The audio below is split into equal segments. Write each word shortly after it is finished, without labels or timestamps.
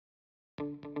I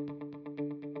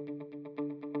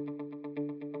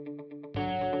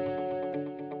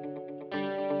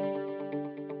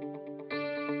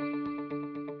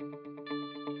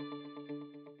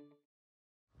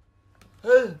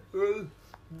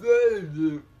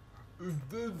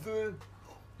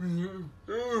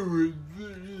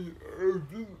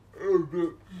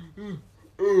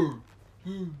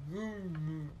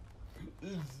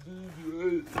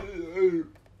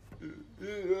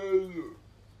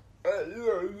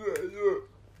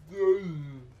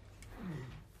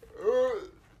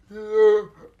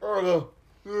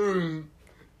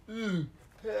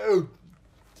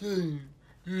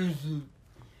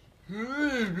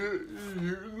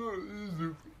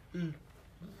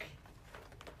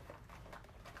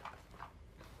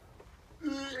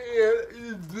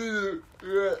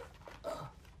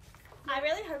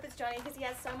really hope it's Johnny because he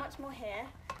has so much more hair.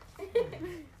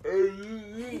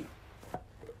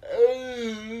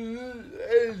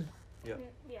 Yeah.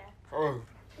 Yeah.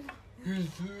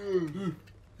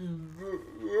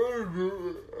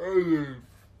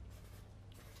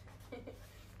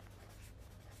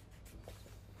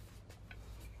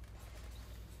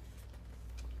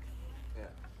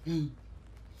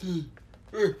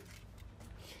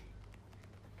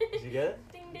 Did you get it?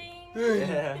 Ding ding.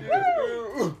 Yeah.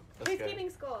 Who's keeping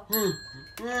score? Guys,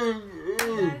 I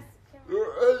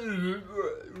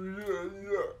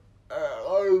I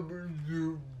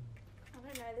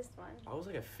don't know this one. was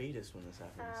like a fetus when this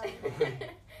happened.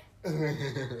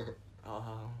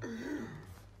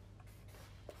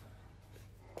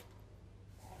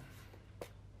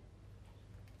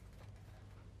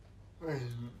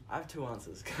 I have two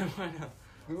answers. Go right now.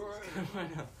 Go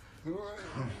right now.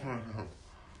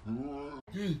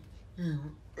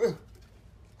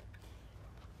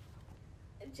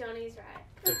 Johnny's right.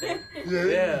 15?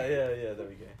 Yeah, there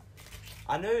we go.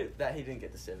 I know that he didn't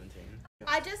get to 17.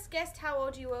 I just guessed how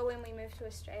old you were when we moved to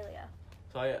Australia.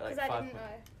 So I get like Because 5 I didn't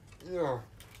points. know.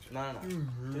 No.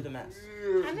 Do the maths.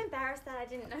 I'm embarrassed that I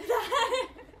didn't know that.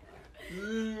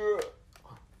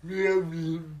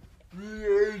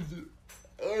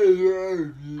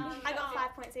 I got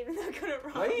 5 points even though I got it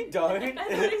wrong. No, you don't.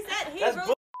 That's what he said. He That's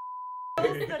rules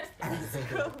at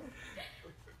school.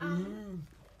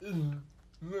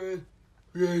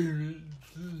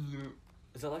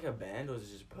 Is that like a band or is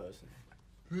it just a person?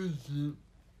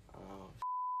 Oh.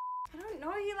 I don't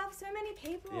know. You love so many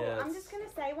people. Yeah, I'm just going to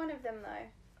say one of them though.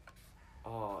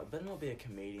 Oh, it better not be a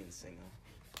comedian singer.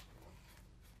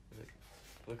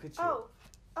 Look at you.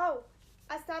 Oh.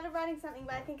 I started writing something,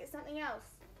 but I think it's something else.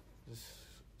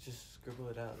 Just scribble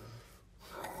it out.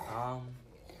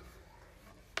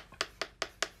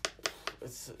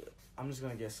 I'm just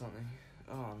gonna guess something.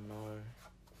 Oh no,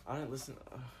 I don't listen.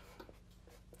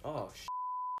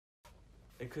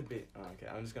 It could be. Oh, okay,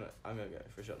 I'm gonna go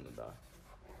for shot in the dark.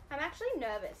 I'm actually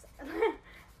nervous.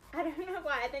 I don't know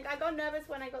why. I think I got nervous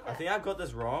when I got that. I think I got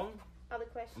this wrong. Other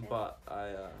question. But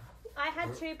I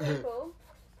had 2 people,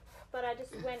 but I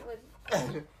just went with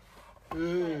one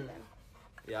of them.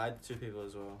 Yeah, I had 2 people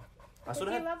as well. Because you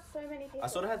love so many people. I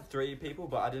sort of had 3 people,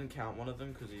 but I didn't count one of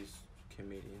them because he's a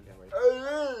comedian.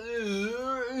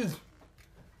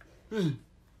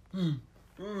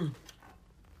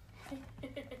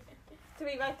 So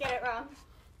we both get it wrong.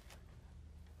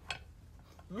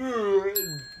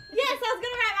 Yes, I was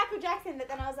gonna write Michael Jackson, but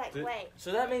then I was like, wait.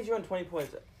 So that means you're on 20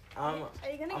 points. Are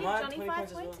you gonna give Johnny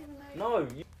 5 points? No,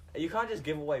 you can't just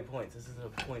give away points. This is a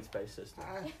points-based system.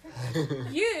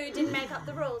 You didn't make up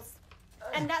the rules,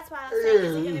 and that's why I was saying,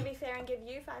 is it gonna be fair and give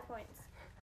you 5 points?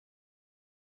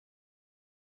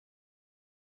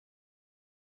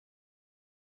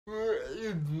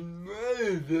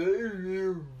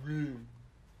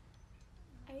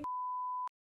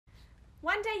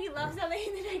 One day you love something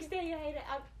and the next day you hate it.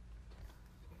 I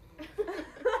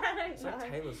don't It's know.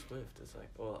 like Taylor Swift. It's like,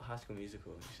 or High School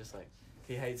Musical. It's just like,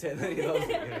 he hates it and then he loves it,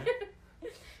 you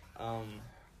know?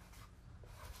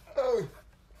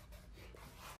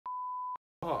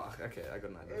 Oh, okay, I got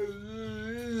an idea.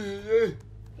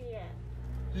 Yeah.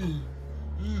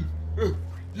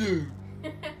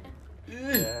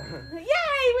 Yeah.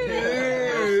 Yay! We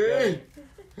win!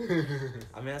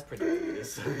 I mean, that's pretty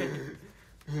obvious.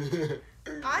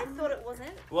 I thought it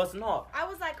wasn't. Well, it's not. I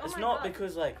was like, oh It's my not god.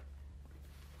 because, like,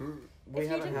 we If you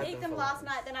haven't didn't had eat them for last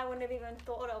lunch. night, then I wouldn't have even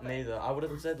thought of it. Neither. I would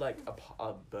have said, like,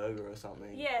 a burger or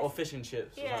something. Yes. Or fish and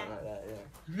chips or Yeah. something like that, yeah.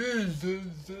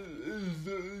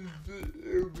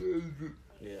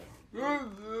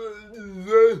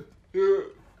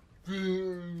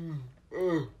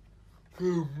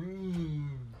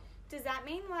 Does that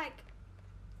mean, like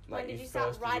when did your you start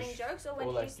first writing edition- jokes or when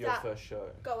or, did like, you start your first show?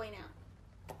 going out?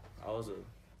 was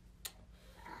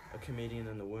a comedian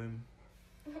in the womb.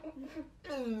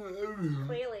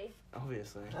 Clearly.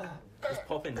 Obviously. Just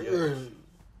popping jokes.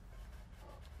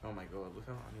 Oh my god, look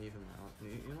how uneven my arm.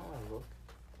 You know how I look?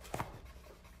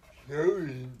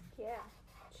 Yeah.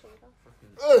 Shooter.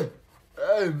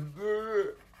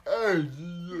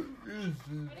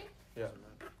 Yeah.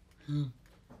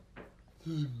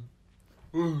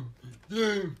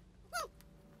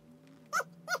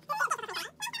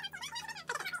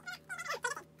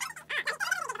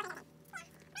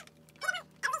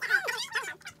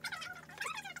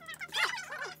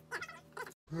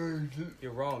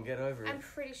 You're wrong, get over it. I'm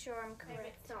pretty sure I'm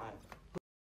correct. Time.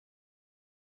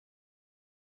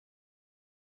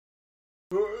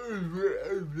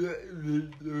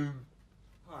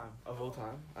 Of all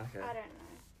time? Okay. I don't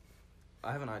know.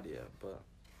 I have an idea, but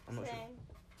I'm not sure. Same.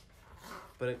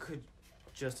 But it could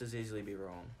just as easily be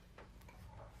wrong.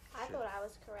 I Shit. thought I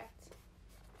was correct.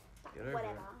 Get over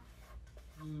Whatever.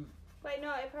 Wait,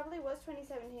 no, it probably was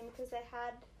 2017 because they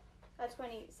had...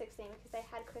 2016 because they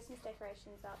had Christmas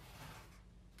decorations up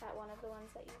at one of the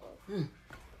ones that you did.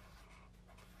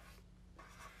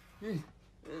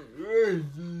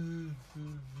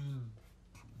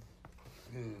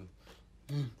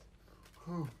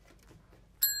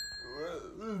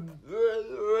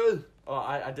 Oh,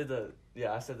 I did the...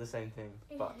 Yeah, I said the same thing,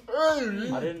 but I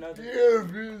didn't know the...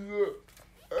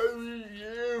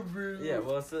 Yeah,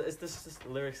 well, it's just the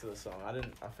lyrics of the song. I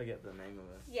forget the name of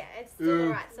it. Yeah, it's still the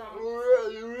right song.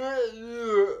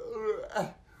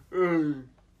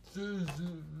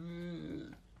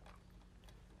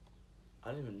 I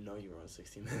didn't even know you were on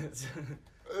 60 Minutes.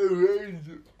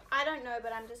 I don't know,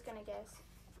 but I'm just gonna guess.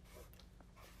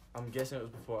 I'm guessing it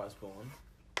was before I was born.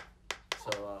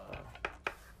 So,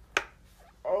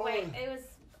 Wait, it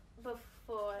was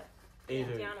before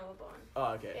either... Diana were born.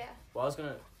 Oh, okay. Yeah. Well, I was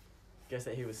gonna guess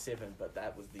that he was 7, but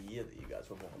that was the year that you guys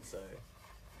were born, so...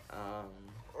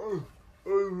 Don't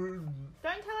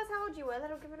tell us how old you were,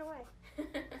 that'll give it away.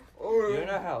 You don't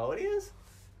know how old he is?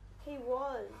 He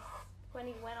was when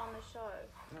he went on the show.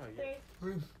 No,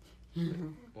 3.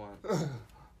 1.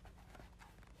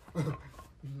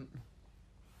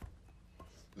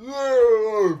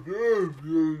 Oh,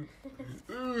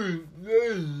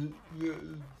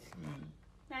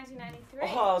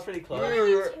 I was pretty close.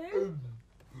 92?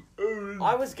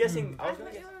 I was guessing... I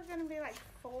thought you were gonna be like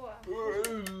 4.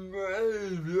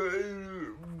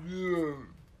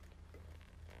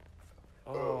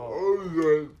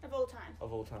 Oh. Of all time.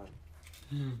 Of all time.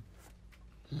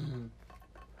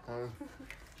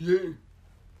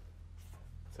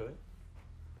 So it?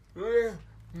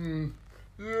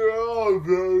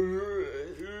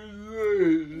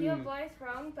 You're both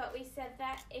wrong, but we said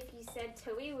that if you said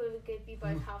Tui, we would give you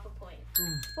both half a point.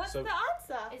 What's So- the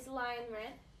answer? It's Lion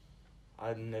Red.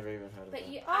 I'd never even heard of But that.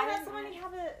 you, Oh, I that's don't the one you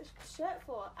have a shirt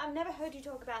for. I've never heard you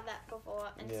talk about that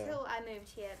before until I moved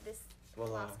here this Well,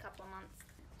 last couple of months.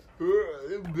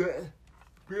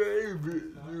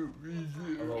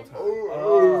 of all time.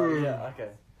 Oh, yeah,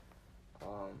 okay.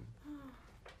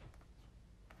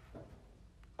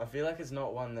 I feel like it's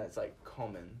not one that's like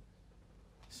common.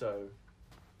 So,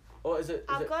 or is it?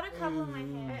 I've got a couple in my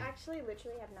head. I actually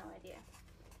literally have no idea.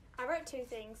 I wrote 2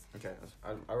 things. Okay,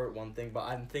 I wrote one thing, but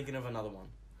I'm thinking of another one.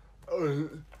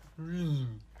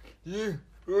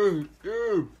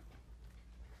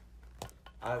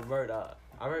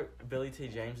 I wrote Billy T.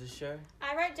 James's show.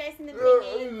 I wrote Jason the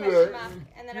Thingy, question mark,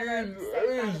 and then I wrote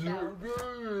Saved by the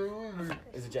Bell.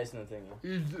 Is it Jason the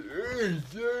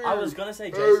Thingy? I was gonna say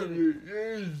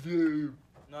Jason.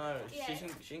 No, Yeah.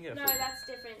 she can get a No, point. that's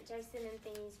different. Jason and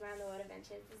Thingy's Round the World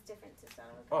Adventures is different to Son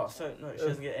of a Oh, so no, she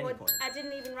doesn't get any Well, point. I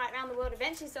didn't even write Round the World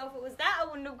Adventure, so if it was that, I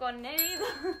wouldn't have gotten it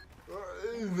either. You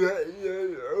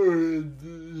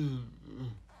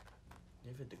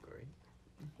have a degree?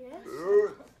 Yes.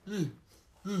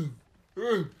 Did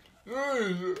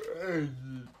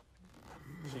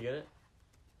you get it?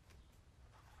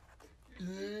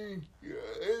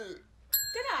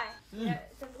 Did I? Yeah,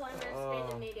 Diploma of Speed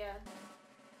and Media.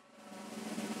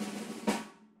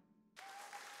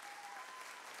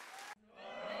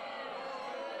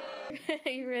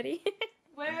 Are you ready?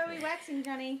 Where are we waxing,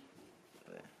 Johnny?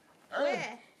 There.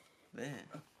 Where? There.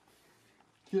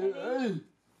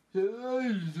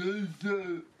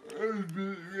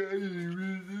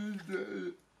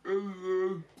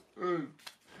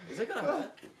 Is it gonna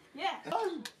hurt? Yeah. You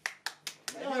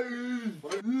didn't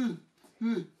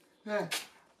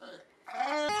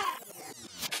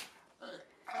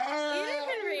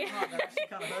even react. That actually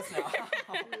kind of hurts now.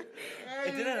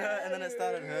 It didn't hurt, and then it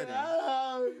started hurting.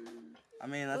 I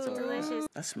mean, that's all right. Delicious.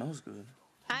 That smells good.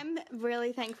 I'm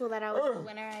really thankful that I was the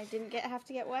winner. I didn't have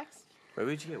to get waxed. Where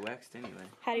would you get waxed anyway?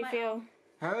 How do you feel?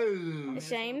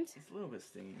 Ashamed? It's a little bit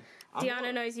stingy.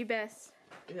 Deanna knows you best.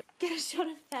 Yeah. Get a shot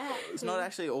of that. It's not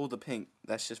actually all the pink.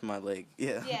 That's just my leg.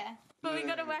 Yeah. Yeah. But we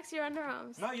gotta wax your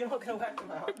underarms. No, you're not gonna wax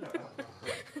my underarms.